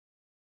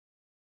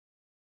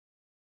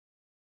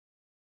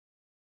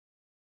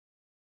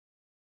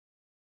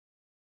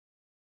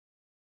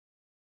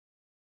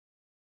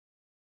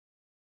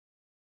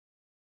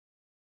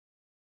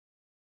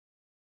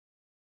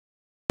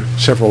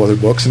several other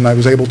books, and I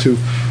was able to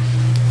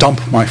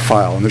dump my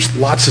file. And there's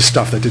lots of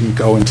stuff that didn't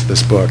go into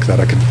this book that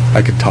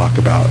I could talk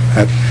about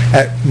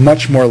at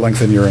much more length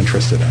than you're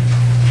interested in.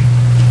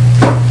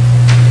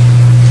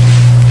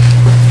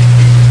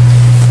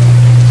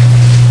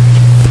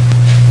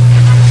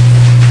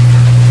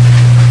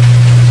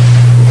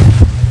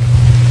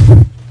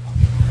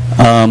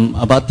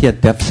 About the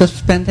deficit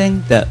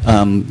spending that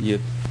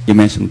you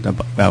mentioned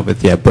about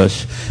with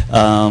Bush,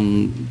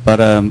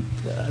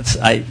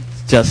 I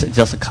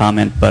just a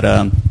comment, but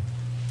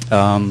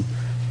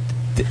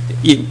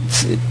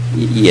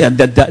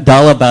the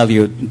dollar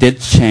value did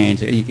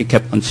change. It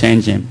kept on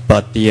changing,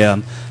 but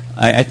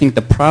I think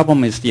the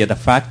problem is the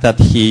fact that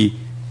he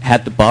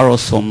had to borrow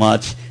so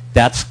much.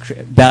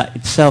 That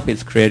itself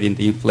is creating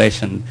the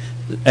inflation,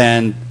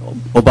 and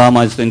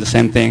Obama is doing the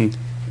same thing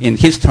in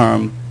his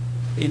term.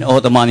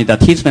 All the money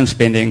that he's been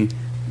spending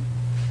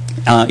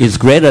is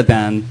greater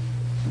than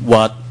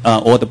what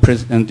all the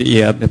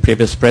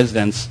previous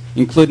presidents,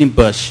 including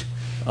Bush,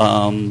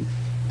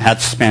 had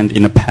spent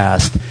in the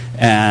past.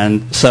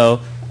 And so,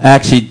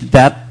 actually,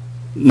 that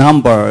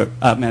number,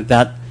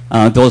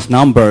 those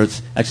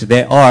numbers, actually,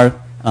 they are,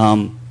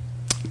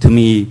 to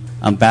me,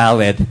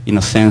 valid in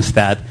a sense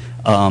that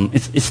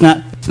it's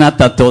not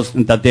that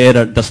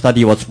the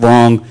study was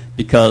wrong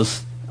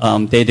because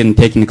they didn't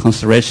take into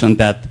consideration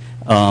that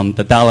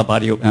the dollar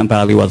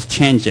value was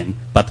changing,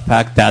 but the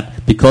fact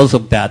that because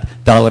of that,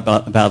 dollar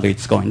value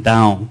is going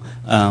down.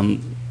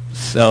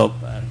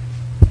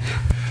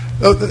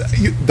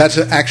 That's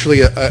actually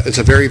it's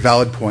a very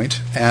valid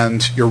point,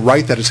 and you're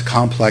right that it's a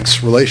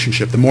complex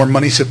relationship. The more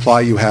money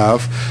supply you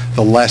have,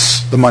 the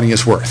less the money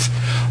is worth.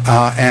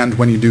 And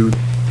when you do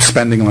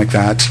spending like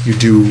that, you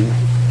do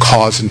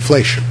cause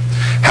inflation.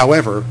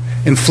 However,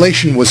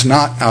 inflation was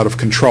not out of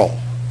control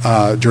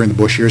during the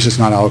Bush years. It's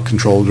not out of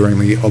control during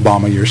the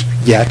Obama years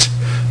yet.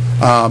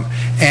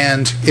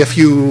 And if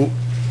you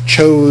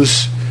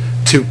chose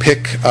to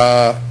pick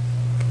a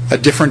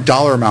different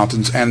dollar amount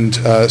and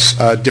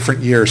a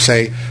different year,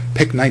 say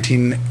pick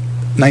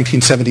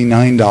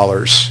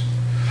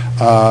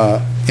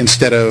 $1979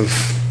 instead of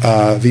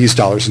these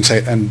dollars, and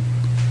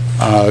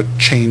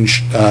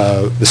change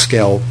the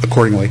scale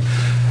accordingly,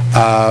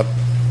 the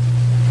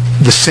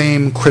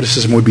same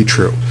criticism would be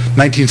true.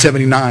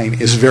 1979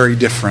 is very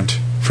different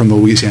from the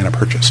Louisiana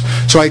Purchase.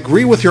 So I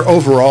agree with your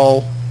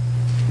overall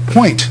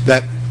point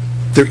that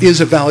there is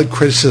a valid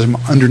criticism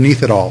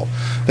underneath it all,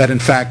 that in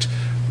fact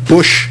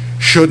Bush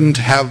shouldn't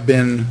have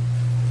been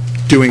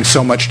doing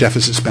so much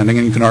deficit spending,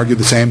 and you can argue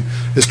the same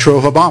is true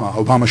of Obama.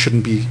 Obama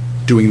shouldn't be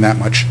doing that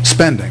much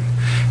spending.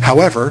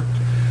 However,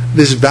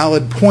 this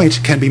valid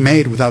point can be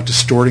made without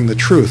distorting the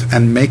truth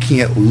and making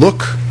it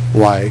look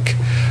like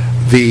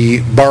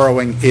the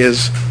borrowing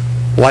is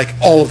like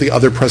all of the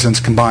other presidents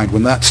combined,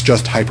 when that's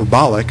just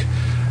hyperbolic,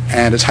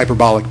 and it's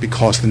hyperbolic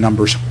because the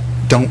numbers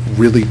don't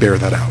really bear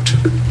that out.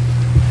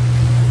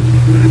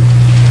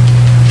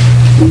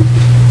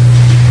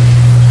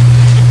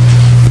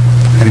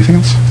 Anything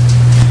else?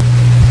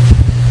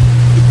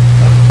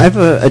 I have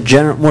a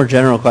more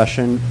general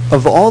question.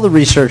 Of all the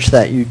research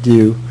that you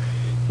do,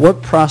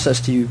 what process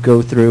do you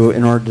go through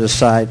in order to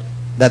decide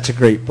that's a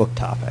great book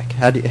topic?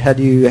 How do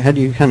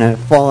you kind of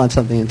fall on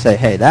something and say,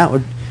 hey, that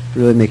would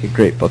really make a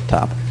great book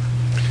topic?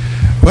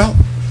 Well,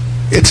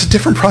 it's a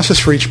different process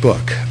for each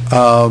book.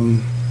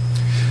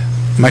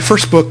 My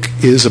first book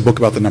is a book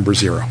about the number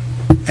 0.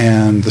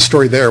 And the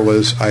story there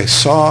was I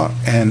saw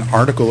an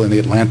article in The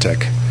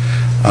Atlantic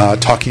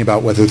talking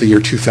about whether the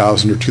year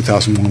 2000 or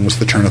 2001 was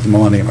the turn of the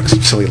millennium. It's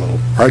a silly little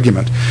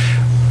argument.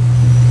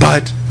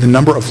 But the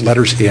number of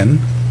letters in,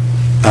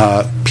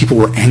 people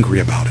were angry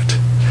about it.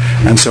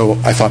 And so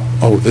I thought,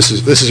 oh, this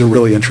is a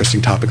really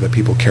interesting topic that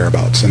people care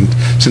about. And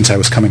since I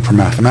was coming from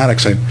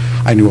mathematics,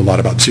 I knew a lot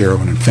about 0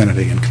 and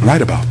infinity and can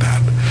write about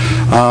that.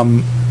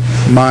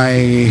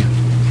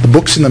 The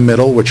books in the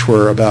middle, which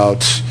were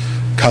about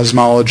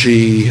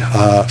cosmology,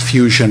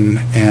 fusion,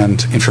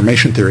 and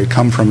information theory,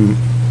 come from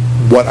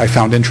what I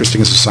found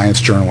interesting as a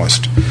science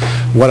journalist,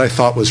 what I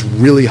thought was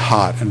really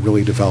hot and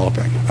really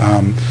developing.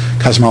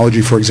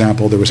 Cosmology, for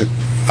example, there was,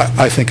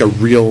 I think, a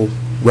real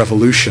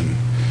revolution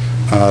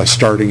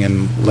starting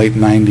in late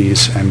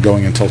 90s and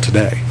going until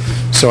today.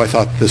 So I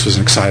thought this was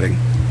an exciting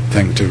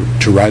thing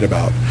to write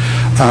about.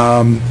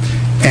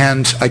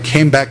 And I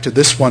came back to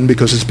this one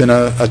because it's been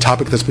a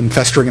topic that's been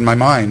festering in my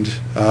mind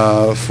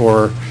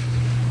for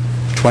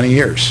 20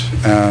 years.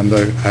 And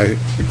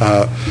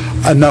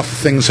enough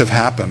things have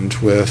happened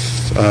with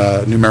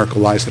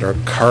numerical lies that are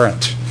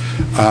current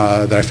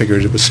that I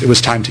figured it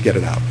was time to get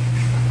it out.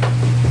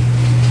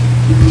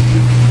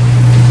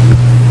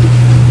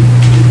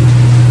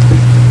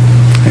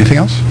 Anything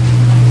else?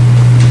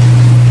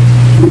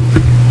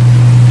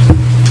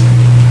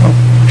 Oh,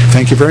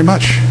 thank you very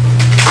much.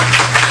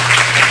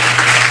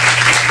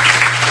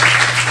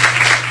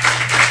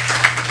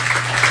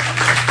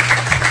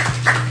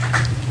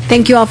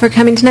 Thank you all for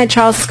coming tonight.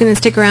 Charles is going to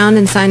stick around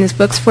and sign his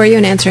books for you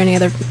and answer any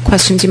other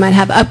questions you might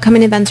have.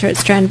 Upcoming events are at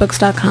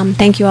strandbooks.com.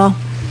 Thank you all.